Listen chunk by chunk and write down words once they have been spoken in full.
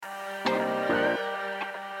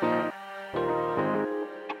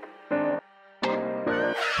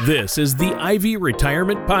This is the Ivy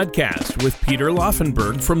Retirement Podcast with Peter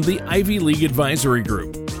Laufenberg from the Ivy League Advisory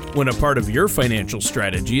Group. When a part of your financial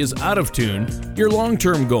strategy is out of tune, your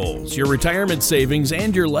long-term goals, your retirement savings,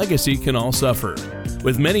 and your legacy can all suffer.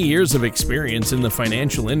 With many years of experience in the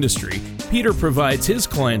financial industry, Peter provides his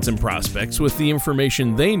clients and prospects with the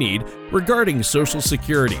information they need regarding Social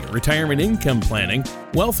Security, retirement income planning,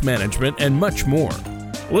 wealth management, and much more.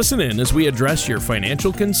 Listen in as we address your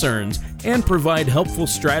financial concerns and provide helpful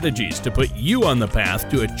strategies to put you on the path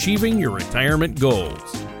to achieving your retirement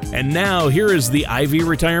goals. And now, here is the Ivy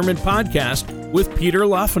Retirement Podcast with Peter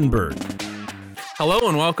Laufenberg. Hello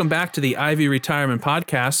and welcome back to the Ivy Retirement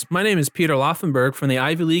Podcast. My name is Peter Laufenberg from the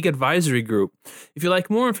Ivy League Advisory Group. If you'd like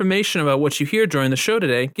more information about what you hear during the show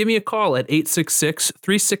today, give me a call at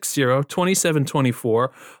 866-360-2724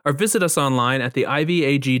 or visit us online at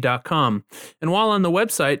theivyag.com. And while on the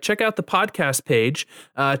website, check out the podcast page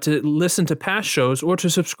to listen to past shows or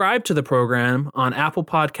to subscribe to the program on Apple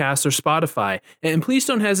Podcasts or Spotify. And please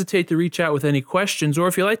don't hesitate to reach out with any questions, or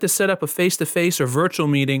if you'd like to set up a face-to-face or virtual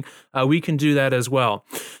meeting, we can do that as well.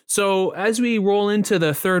 So as we roll into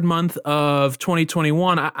the third month of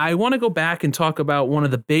 2021, I want to go back and talk about one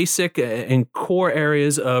of the basic and core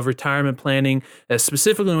areas of retirement planning,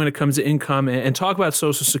 specifically when it comes to income, and talk about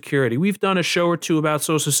Social Security. We've done a show or two about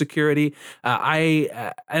Social Security.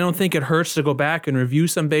 I don't think it hurts to go back and review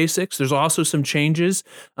some basics. There's also some changes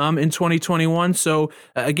in 2021. So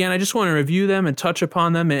again, I just want to review them and touch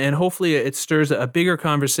upon them, and hopefully it stirs a bigger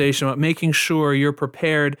conversation about making sure you're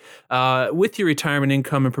prepared with your retirement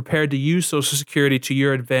income and prepared to use Social Security to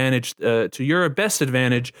your advantage, to your best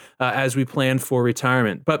advantage as we plan for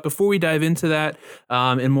retirement. But before we dive into that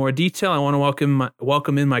in more detail, I want to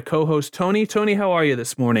welcome in my co-host, Tony. Tony, how are you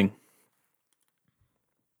this morning?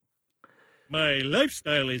 My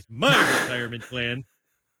lifestyle is my retirement plan.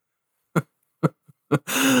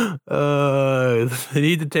 I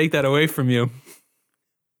need to take that away from you.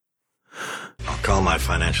 I'll call my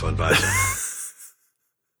financial advisor.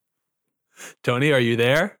 Tony, are you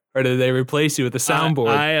there? Or did they replace you with the soundboard?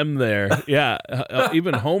 I am there. Yeah.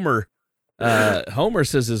 Even Homer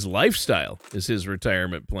says his lifestyle is his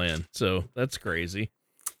retirement plan. So that's crazy.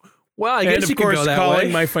 Well, I guess you could go that way. And of course,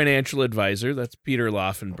 calling my financial advisor, that's Peter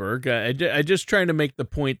Laufenberg. I just trying to make the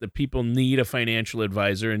point that people need a financial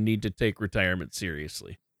advisor and need to take retirement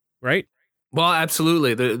seriously, right? Well,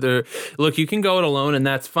 absolutely. Look, you can go it alone, and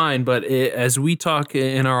that's fine. But as we talk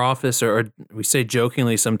in our office, or we say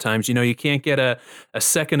jokingly sometimes, you can't get a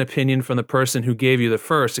second opinion from the person who gave you the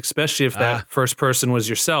first, especially if that first person was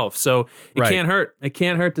yourself. So it can't hurt. It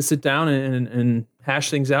can't hurt to sit down and hash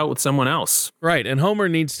things out with someone else. Right. And Homer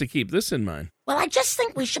needs to keep this in mind. Well, I just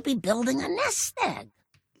think we should be building a nest egg.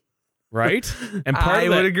 Right? And I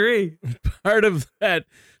would agree. Part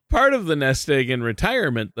of the nest egg in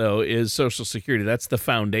retirement, though, is Social Security. That's the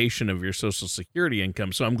foundation of your Social Security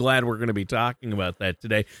income. So I'm glad we're going to be talking about that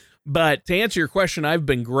today. But to answer your question, I've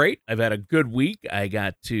been great. I've had a good week. I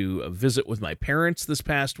got to visit with my parents this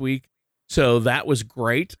past week. So that was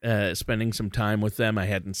great, spending some time with them. I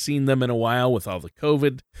hadn't seen them in a while with all the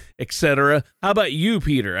COVID, et cetera. How about you,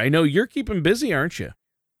 Peter? I know you're keeping busy, aren't you?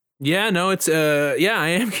 Yeah, no, I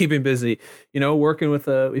am keeping busy, working with,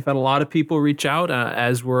 we've had a lot of people reach out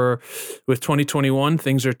as we're with 2021,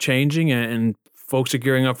 things are changing and folks are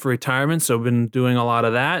gearing up for retirement. So I've been doing a lot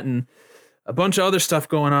of that and a bunch of other stuff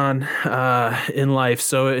going on in life.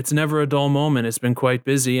 So it's never a dull moment. It's been quite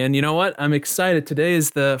busy. And you know what? I'm excited. Today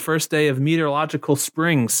is the first day of meteorological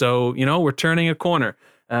spring. So, we're turning a corner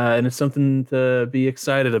and it's something to be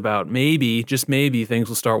excited about. Maybe, just maybe, things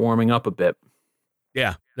will start warming up a bit.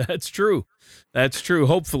 Yeah, that's true. That's true.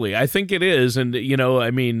 Hopefully. I think it is. And,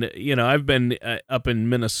 I've been up in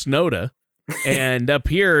Minnesota and up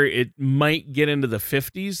here, it might get into the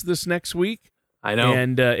 50s this next week. I know.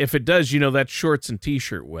 And if it does, that's shorts and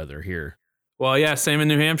t-shirt weather here. Well, yeah, same in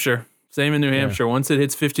New Hampshire. Once it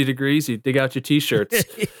hits 50 degrees, you dig out your T-shirts.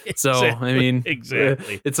 So,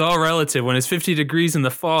 exactly. It's all relative. When it's 50 degrees in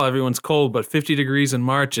the fall, everyone's cold, but 50 degrees in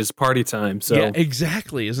March is party time. So, yeah,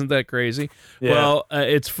 exactly. Isn't that crazy? Yeah. Well,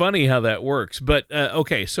 it's funny how that works. But,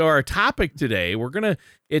 okay, so our topic today,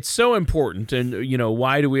 it's so important. And,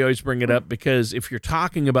 why do we always bring it up? Because if you're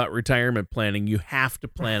talking about retirement planning, you have to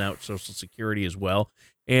plan out Social Security as well.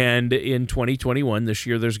 And in 2021, this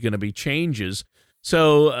year, there's going to be changes.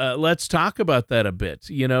 So let's talk about that a bit.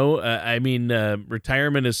 Retirement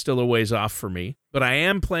is still a ways off for me, but I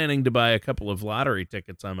am planning to buy a couple of lottery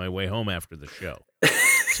tickets on my way home after the show.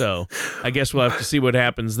 So I guess we'll have to see what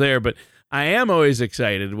happens there. But I am always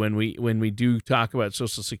excited when we do talk about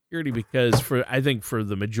Social Security because I think for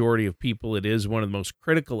the majority of people, it is one of the most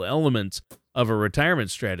critical elements of a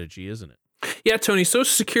retirement strategy, isn't it? Yeah, Tony, Social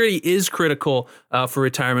Security is critical for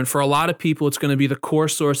retirement. For a lot of people, it's going to be the core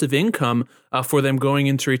source of income for them going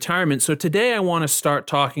into retirement. So today I want to start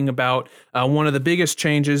talking about one of the biggest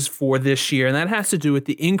changes for this year, and that has to do with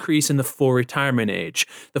the increase in the full retirement age.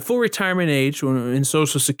 The full retirement age in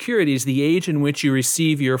Social Security is the age in which you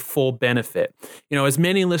receive your full benefit. You know, as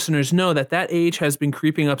many listeners know, that age has been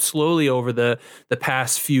creeping up slowly over the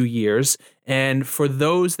past few years. And for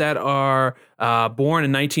those that are born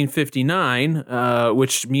in 1959,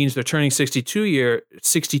 which means they're turning 62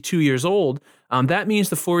 years old, that means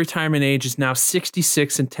the full retirement age is now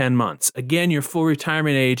 66 and 10 months. Again, your full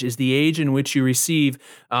retirement age is the age in which you receive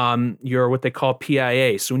your what they call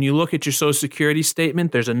PIA. So when you look at your Social Security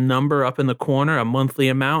statement, there's a number up in the corner, a monthly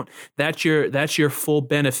amount. That's your full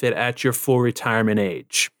benefit at your full retirement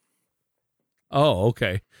age. Oh,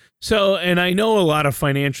 okay. So, and I know a lot of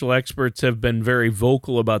financial experts have been very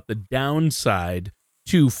vocal about the downside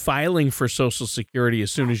to filing for Social Security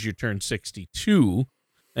as soon as you turn 62.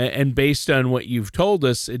 And based on what you've told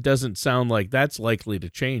us, it doesn't sound like that's likely to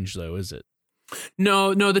change, though, is it?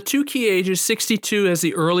 No, the two key ages, 62 as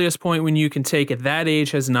the earliest point when you can take it, that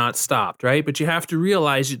age has not stopped, right? But you have to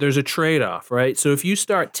realize there's a trade-off, right? So if you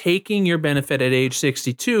start taking your benefit at age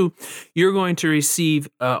 62, you're going to receive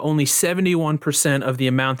only 71% of the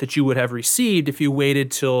amount that you would have received if you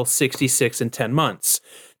waited till 66 and 10 months.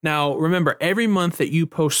 Now, remember, every month that you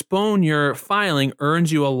postpone your filing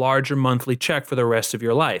earns you a larger monthly check for the rest of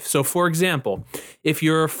your life. So, for example, if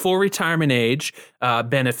your full retirement age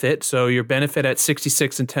benefit, so your benefit at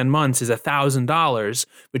 66 and 10 months is $1,000,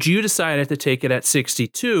 but you decided to take it at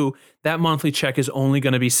 62, that monthly check is only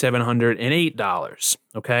going to be $708,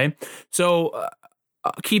 okay? So,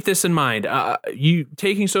 keep this in mind. You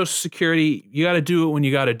taking Social Security, you got to do it when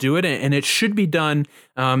you got to do it, and it should be done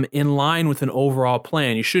in line with an overall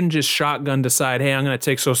plan. You shouldn't just shotgun decide, hey, I'm going to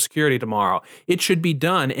take Social Security tomorrow. It should be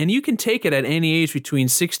done, and you can take it at any age between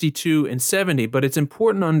 62 and 70, but it's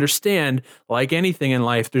important to understand, like anything in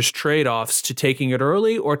life, there's trade-offs to taking it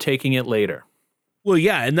early or taking it later. Well,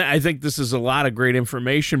 yeah, and I think this is a lot of great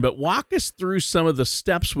information, but walk us through some of the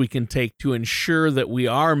steps we can take to ensure that we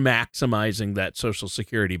are maximizing that Social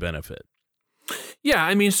Security benefit. Yeah,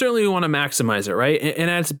 I mean, certainly we want to maximize it, right?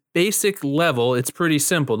 And at its basic level, it's pretty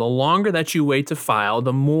simple. The longer that you wait to file,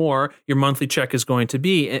 the more your monthly check is going to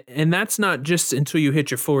be. And that's not just until you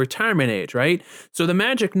hit your full retirement age, right? So the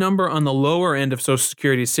magic number on the lower end of Social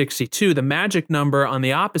Security is 62. The magic number on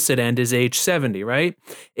the opposite end is age 70, right?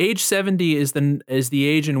 Age 70 is the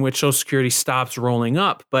age in which Social Security stops rolling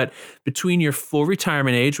up. But between your full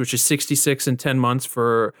retirement age, which is 66 and 10 months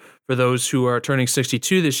for those who are turning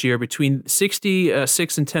 62 this year, between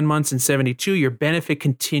 66 and 10 months and 72, your benefit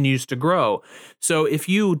continues to grow. So if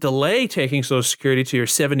you delay taking Social Security to your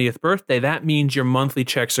 70th birthday, that means your monthly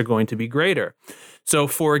checks are going to be greater. So,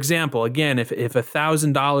 for example, again, if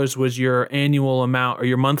 $1,000 was your annual amount or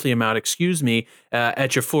your monthly amount,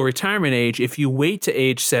 at your full retirement age, if you wait to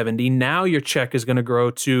age 70, now your check is going to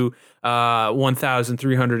grow to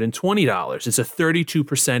 $1,320. It's a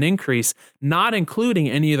 32% increase, not including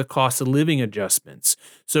any of the cost of living adjustments.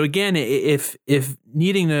 So again, if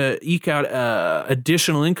needing to eke out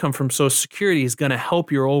additional income from Social Security is going to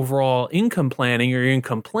help your overall income planning or your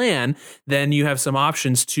income plan, then you have some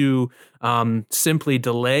options to simply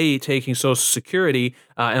delay taking Social Security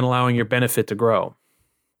and allowing your benefit to grow.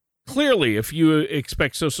 Clearly, if you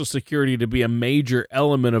expect Social Security to be a major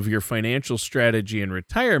element of your financial strategy in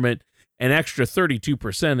retirement, an extra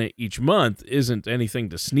 32% each month isn't anything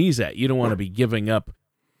to sneeze at. You don't want to be giving up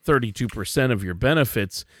 32% of your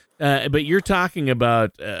benefits, but you're talking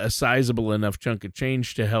about a sizable enough chunk of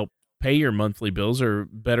change to help pay your monthly bills or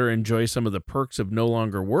better enjoy some of the perks of no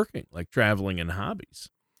longer working, like traveling and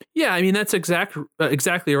hobbies. Yeah, I mean, that's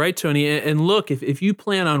exactly right, Tony. And look, if you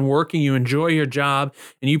plan on working, you enjoy your job,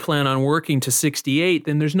 and you plan on working to 68,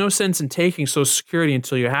 then there's no sense in taking Social Security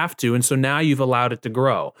until you have to. And so now you've allowed it to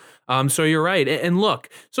grow. So you're right. And look,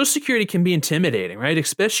 Social Security can be intimidating, right?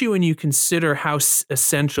 Especially when you consider how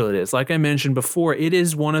essential it is. Like I mentioned before, it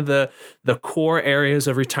is one of the core areas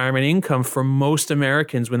of retirement income for most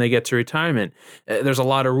Americans when they get to retirement. There's a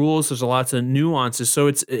lot of rules. There's lots of nuances. So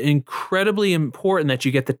it's incredibly important that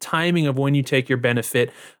you get the timing of when you take your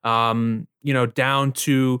benefit, down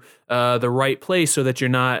to the right place so that you're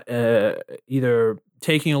not either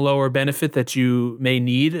taking a lower benefit that you may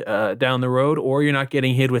need down the road, or you're not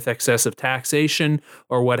getting hit with excessive taxation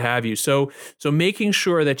or what have you. So making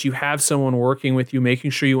sure that you have someone working with you, making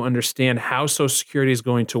sure you understand how Social Security is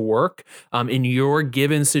going to work in your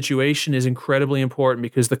given situation is incredibly important,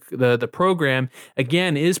 because the program,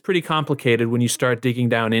 again, is pretty complicated when you start digging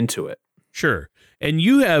down into it. Sure. And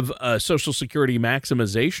you have a Social Security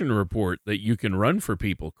maximization report that you can run for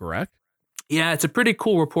people, correct? Yeah, it's a pretty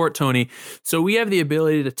cool report, Tony. So we have the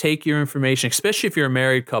ability to take your information, especially if you're a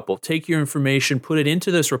married couple, take your information, put it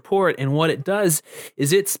into this report. And what it does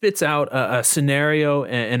is it spits out a scenario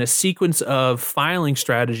and a sequence of filing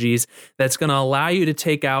strategies that's going to allow you to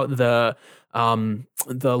take out the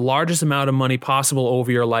largest amount of money possible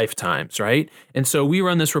over your lifetimes, right? And so we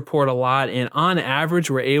run this report a lot, and on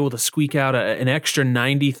average, we're able to squeak out an extra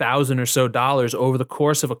 $90,000 or so over the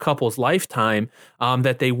course of a couple's lifetime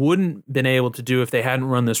that they wouldn't been able to do if they hadn't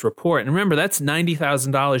run this report. And remember, that's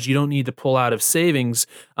 $90,000 you don't need to pull out of savings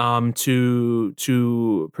to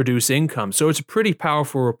produce income. So it's a pretty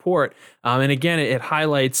powerful report. And again, it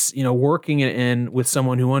highlights, working in with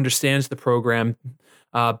someone who understands the program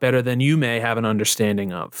better than you may have an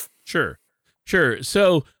understanding of. Sure.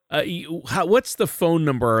 So what's the phone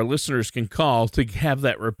number our listeners can call to have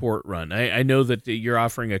that report run? I know that you're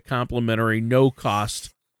offering a complimentary, no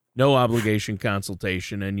cost, no obligation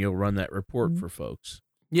consultation, and you'll run that report for folks.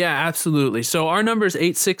 Yeah, absolutely. So our number is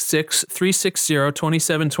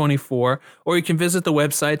 866-360-2724, or you can visit the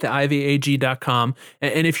website, theivag.com.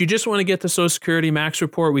 And if you just want to get the Social Security Max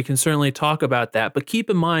report, we can certainly talk about that. But keep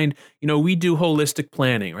in mind, we do holistic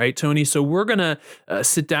planning, right, Tony? So we're going to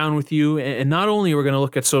sit down with you, and not only we're going to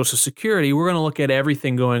look at Social Security, we're going to look at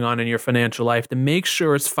everything going on in your financial life to make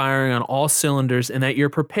sure it's firing on all cylinders and that you're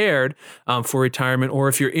prepared for retirement, or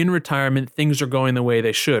if you're in retirement, things are going the way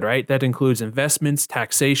they should, right? That includes investments,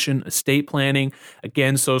 taxation, estate planning,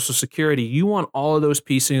 again, Social Security. You want all of those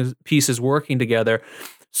pieces working together.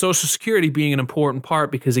 Social Security being an important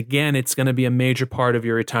part because, again, it's going to be a major part of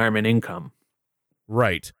your retirement income.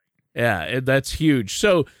 Right. Yeah, that's huge.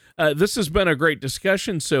 So this has been a great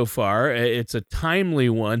discussion so far. It's a timely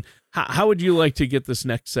one. How would you like to get this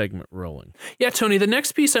next segment rolling? Yeah, Tony, the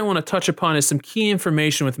next piece I want to touch upon is some key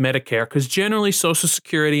information with Medicare, because generally Social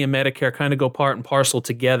Security and Medicare kind of go part and parcel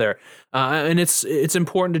together. And it's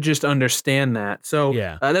important to just understand that. So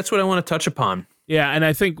that's what I want to touch upon. Yeah, and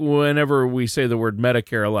I think whenever we say the word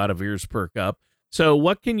Medicare, a lot of ears perk up. So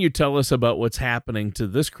what can you tell us about what's happening to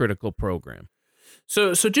this critical program?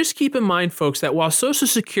 So just keep in mind, folks, that while Social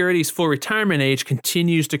Security's full retirement age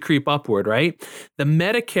continues to creep upward, right, the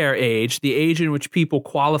Medicare age, the age in which people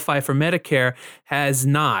qualify for Medicare, has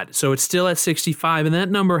not. So it's still at 65, and that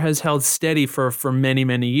number has held steady for many,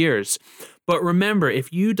 many years. But remember,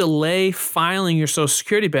 if you delay filing your Social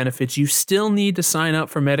Security benefits, you still need to sign up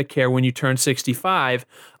for Medicare when you turn 65,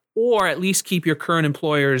 or at least keep your current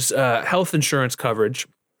employer's health insurance coverage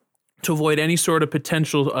to avoid any sort of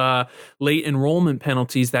potential late enrollment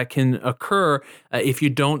penalties that can occur if you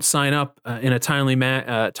don't sign up in a timely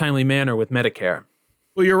manner with Medicare.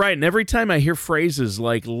 Well, you're right. And every time I hear phrases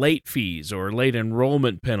like late fees or late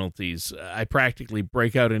enrollment penalties, I practically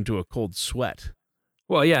break out into a cold sweat.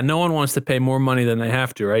 Well, yeah, no one wants to pay more money than they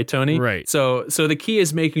have to, right, Tony? Right. So the key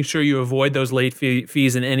is making sure you avoid those late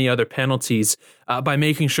fees and any other penalties by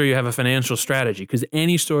making sure you have a financial strategy, because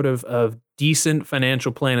any sort of decent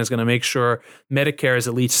financial plan is going to make sure Medicare is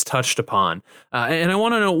at least touched upon. And I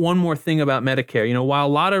want to note one more thing about Medicare. While a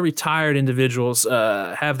lot of retired individuals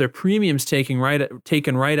have their premiums taken right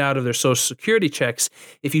out of their Social Security checks,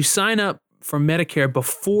 if you sign up for Medicare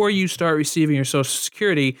before you start receiving your Social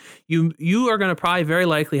Security, you are going to probably very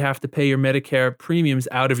likely have to pay your Medicare premiums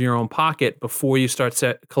out of your own pocket before you start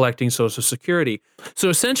collecting Social Security. So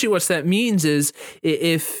essentially what that means is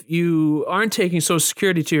if you aren't taking Social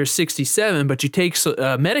Security till you're 67, but you take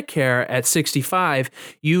Medicare at 65,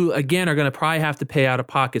 you again are going to probably have to pay out of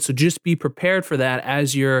pocket. So just be prepared for that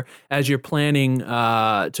as you're planning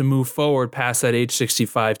to move forward past that age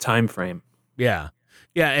 65 timeframe. Yeah.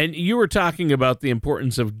 Yeah, and you were talking about the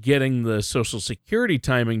importance of getting the Social Security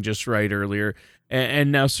timing just right earlier,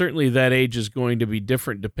 and now certainly that age is going to be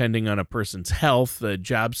different depending on a person's health,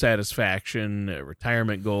 job satisfaction,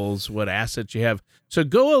 retirement goals, what assets you have. So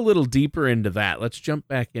go a little deeper into that. Let's jump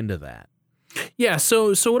back into that. Yeah, so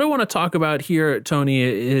what I want to talk about here, Tony,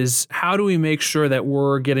 is how do we make sure that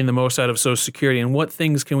we're getting the most out of Social Security, and what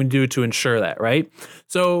things can we do to ensure that, right?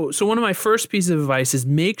 So one of my first pieces of advice is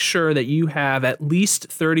make sure that you have at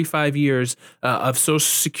least 35 years of Social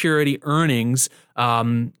Security earnings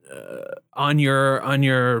on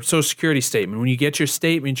your Social Security statement. When you get your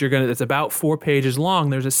statement, it's about 4 pages long.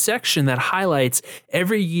 There's a section that highlights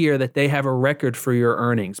every year that they have a record for your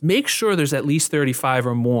earnings. Make sure there's at least 35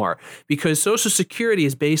 or more, because Social Security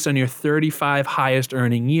is based on your 35 highest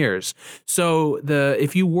earning years. So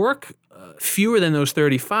if you work fewer than those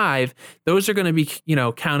 35, those are going to be,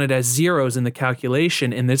 counted as zeros in the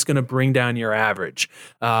calculation, and it's going to bring down your average,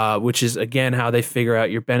 which is, again, how they figure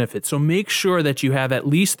out your benefit. So make sure that you have at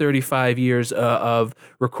least 35 years of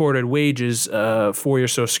recorded wages for your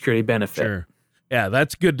Social Security benefit. Sure. Yeah,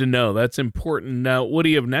 that's good to know. That's important. Now, what do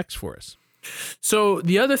you have next for us? So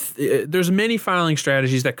the other, there's many filing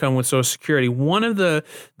strategies that come with Social Security. One of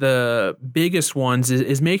the biggest ones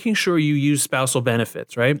is making sure you use spousal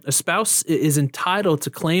benefits, right? A spouse is entitled to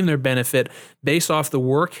claim their benefit based off the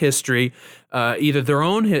work history, either their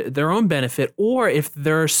own benefit, or if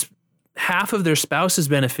there's half of their spouse's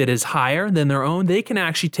benefit is higher than their own, they can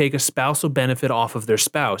actually take a spousal benefit off of their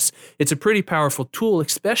spouse. It's a pretty powerful tool,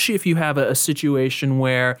 especially if you have a situation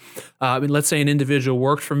where, let's say an individual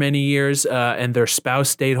worked for many years and their spouse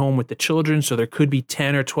stayed home with the children, so there could be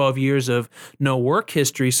 10 or 12 years of no work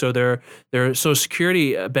history, so their Social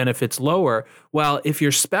Security benefits lower. Well, if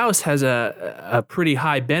your spouse has a pretty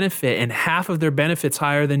high benefit and half of their benefits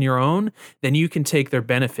higher than your own, then you can take their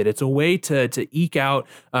benefit. It's a way to eke out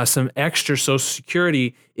some extra Social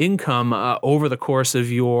Security income over the course of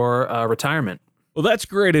your retirement. Well, that's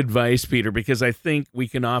great advice, Peter, because I think we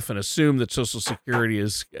can often assume that Social Security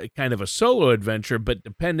is kind of a solo adventure, but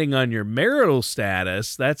depending on your marital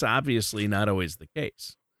status, that's obviously not always the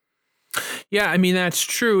case. Yeah, I mean, that's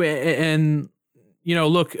true. And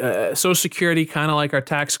look, Social Security, kind of like our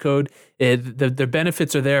tax code, the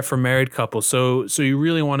benefits are there for married couples. So you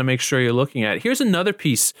really want to make sure you're looking at it. Here's another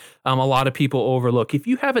piece a lot of people overlook. If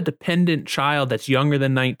you have a dependent child that's younger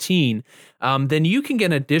than 19, then you can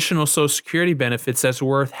get additional Social Security benefits that's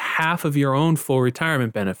worth half of your own full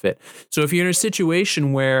retirement benefit. So if you're in a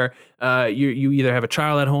situation where you either have a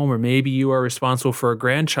child at home or maybe you are responsible for a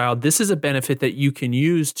grandchild, this is a benefit that you can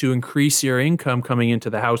use to increase your income coming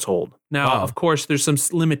into the household. Now, Of course, there's some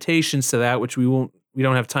limitations to that, which we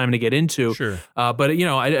don't have time to get into. Sure. But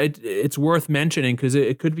it's worth mentioning because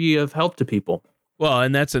it could be of help to people. Well,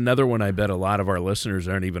 and that's another one I bet a lot of our listeners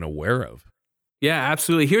aren't even aware of. Yeah,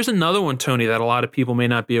 absolutely. Here's another one, Tony, that a lot of people may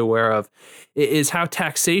not be aware of, is how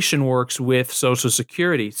taxation works with Social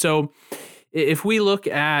Security. So if we look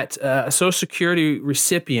at a Social Security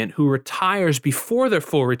recipient who retires before their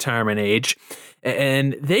full retirement age,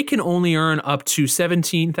 and they can only earn up to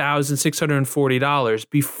 $17,640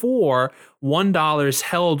 before $1 is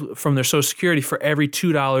held from their Social Security for every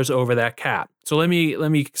 $2 over that cap. So let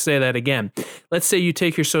me say that again. Let's say you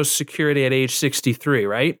take your Social Security at age 63,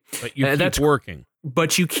 right? But you keep working.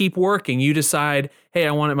 But you keep working. You decide, hey,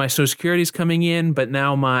 I wanted my Social Security's coming in, but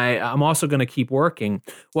now I'm also going to keep working.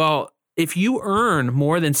 Well, if you earn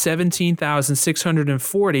more than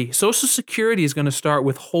 $17,640, Social Security is going to start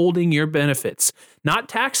withholding your benefits, not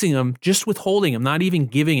taxing them, just withholding them, not even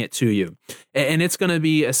giving it to you. And it's going to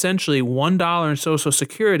be essentially $1 in Social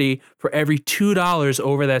Security for every $2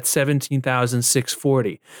 over that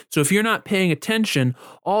 $17,640. So if you're not paying attention,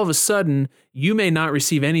 all of a sudden you may not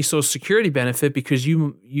receive any Social Security benefit because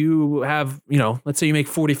you have, let's say you make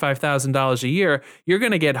 $45,000 a year, you're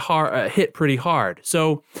going to get hit pretty hard.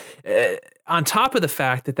 So on top of the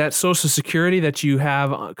fact that Social Security that you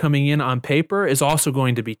have coming in on paper is also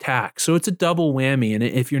going to be taxed. So it's a double whammy. And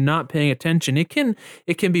if you're not paying attention, it can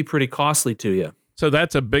be pretty costly to you. So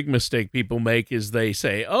that's a big mistake people make is they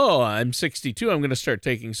say, oh, I'm 62, I'm going to start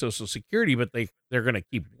taking Social Security, but they're going to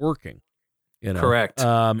keep working. Correct.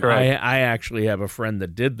 Correct. I actually have a friend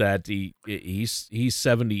that did that. He's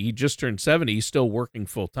 70. He just turned 70. He's still working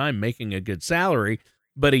full time, making a good salary,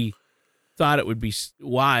 but he thought it would be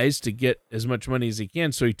wise to get as much money as he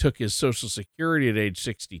can. So he took his Social Security at age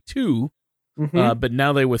 62, but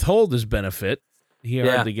now they withhold his benefit. He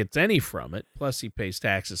hardly gets any from it. Plus he pays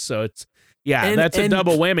taxes. So that's a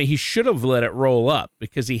double whammy. He should have let it roll up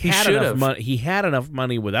because he had enough money. He had enough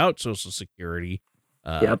money without Social Security.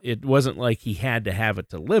 It wasn't like he had to have it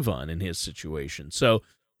to live on in his situation. So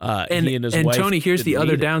he and his wife. Tony, here's the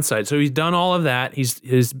other downside. So he's done all of that.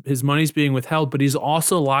 His money's being withheld, but he's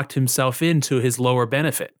also locked himself into his lower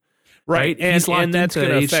benefit. Right. And he's locked that's into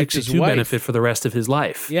going to age affect 62 his wife. benefit for the rest of his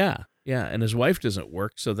life. Yeah. Yeah. And his wife doesn't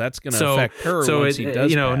work, so that's going to affect her once he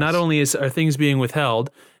does pass. Not only are things being withheld,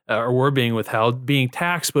 or were being withheld, being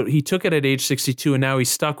taxed, but he took it at age 62 and now he's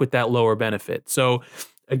stuck with that lower benefit. So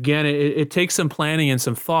again, it takes some planning and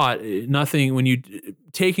some thought.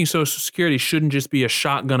 Taking Social Security shouldn't just be a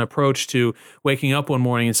shotgun approach to waking up one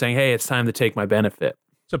morning and saying, hey, it's time to take my benefit.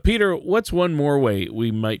 So Peter, what's one more way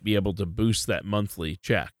we might be able to boost that monthly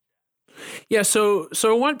check? Yeah, so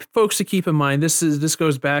I want folks to keep in mind, this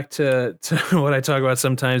goes back to what I talk about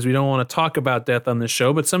sometimes. We don't want to talk about death on this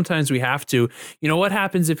show, but sometimes we have to. You know, what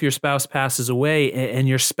happens if your spouse passes away and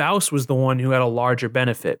your spouse was the one who had a larger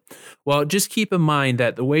benefit? Well, just keep in mind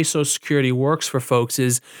that the way Social Security works for folks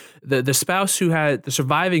is the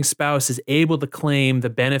surviving spouse is able to claim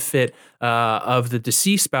the benefit of the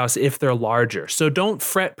deceased spouse if they're larger. So don't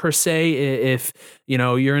fret per se if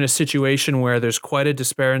you're in a situation where there's quite a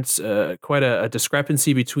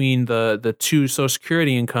discrepancy between the two Social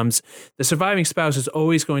Security incomes. The surviving spouse is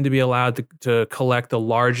always going to be allowed to collect the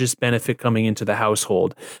largest benefit coming into the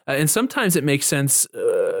household. And sometimes it makes sense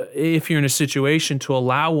if you're in a situation to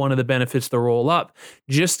allow one of the benefits to roll up,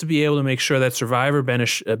 just to be able to make sure that survivor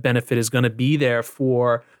benefit is going to be there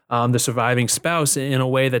for the surviving spouse in a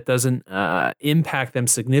way that doesn't impact them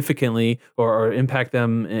significantly or impact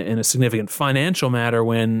them in a significant financial matter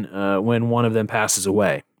when one of them passes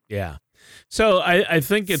away. Yeah. So I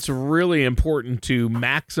think it's really important to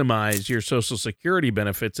maximize your Social Security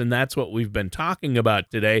benefits, and that's what we've been talking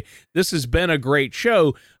about today. This has been a great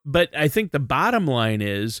show, but I think the bottom line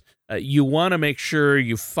is you want to make sure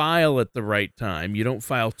you file at the right time. You don't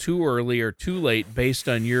file too early or too late based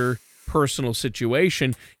on your personal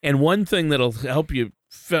situation. And one thing that'll help you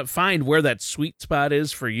find where that sweet spot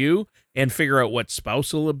is for you and figure out what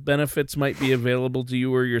spousal benefits might be available to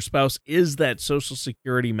you or your spouse is that Social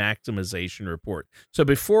Security maximization report. So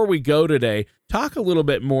before we go today, talk a little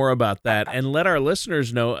bit more about that and let our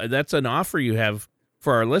listeners know that's an offer you have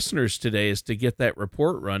for our listeners today, is to get that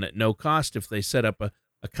report run at no cost if they set up a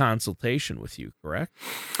consultation with you, correct?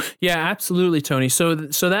 Yeah, absolutely, Tony. So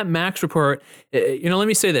that max report, let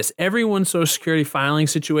me say this. Everyone's Social Security filing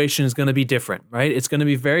situation is going to be different, right? It's going to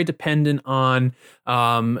be very dependent on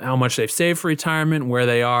how much they've saved for retirement, where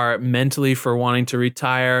they are mentally for wanting to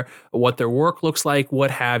retire, what their work looks like,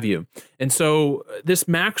 what have you. And so this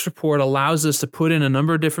max report allows us to put in a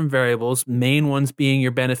number of different variables, main ones being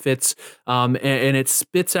your benefits, and it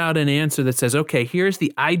spits out an answer that says, okay, here's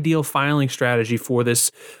the ideal filing strategy for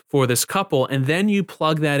this couple, and then you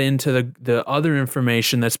plug that into the other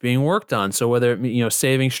information that's being worked on. So whether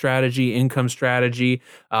saving strategy, income strategy,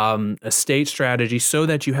 estate strategy, so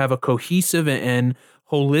that you have a cohesive and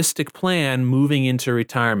holistic plan moving into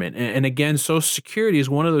retirement. And again, Social Security is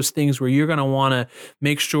one of those things where you're going to want to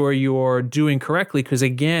make sure you're doing correctly, because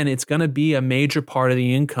again, it's going to be a major part of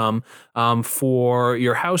the income for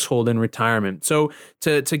your household in retirement. So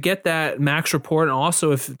to get that max report, and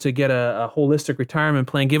also to get a holistic retirement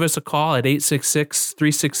plan, give us a call at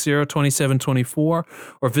 866-360-2724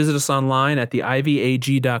 or visit us online at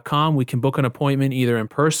theivag.com. We can book an appointment either in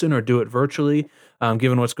person or do it virtually,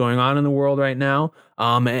 given what's going on in the world right now,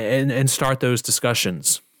 and start those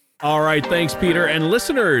discussions. All right, thanks, Peter. And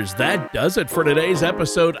listeners, that does it for today's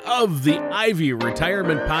episode of the Ivy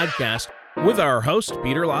Retirement Podcast with our host,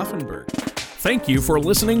 Peter Laufenberg. Thank you for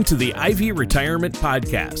listening to the Ivy Retirement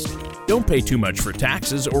Podcast. Don't pay too much for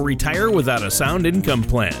taxes or retire without a sound income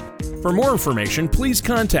plan. For more information, please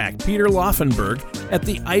contact Peter Laufenberg at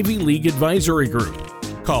the Ivy League Advisory Group.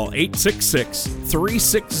 Call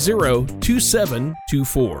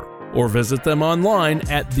 866-360-2724 or visit them online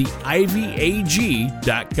at theivag.com.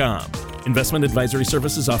 Investment advisory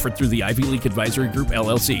services offered through the Ivy League Advisory Group,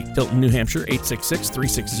 LLC, Tilton, New Hampshire,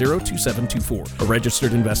 866-360-2724. A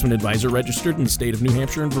registered investment advisor registered in the state of New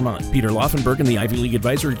Hampshire and Vermont. Peter Laufenberg and the Ivy League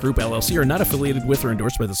Advisory Group, LLC are not affiliated with or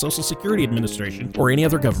endorsed by the Social Security Administration or any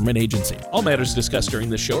other government agency. All matters discussed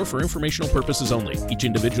during this show are for informational purposes only. Each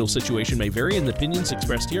individual situation may vary, and the opinions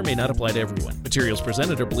expressed here may not apply to everyone. Materials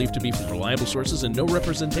presented are believed to be from reliable sources, and no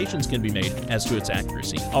representations can be made as to its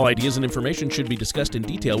accuracy. All ideas and information should be discussed in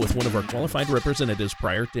detail with one of our qualified representatives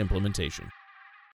prior to implementation.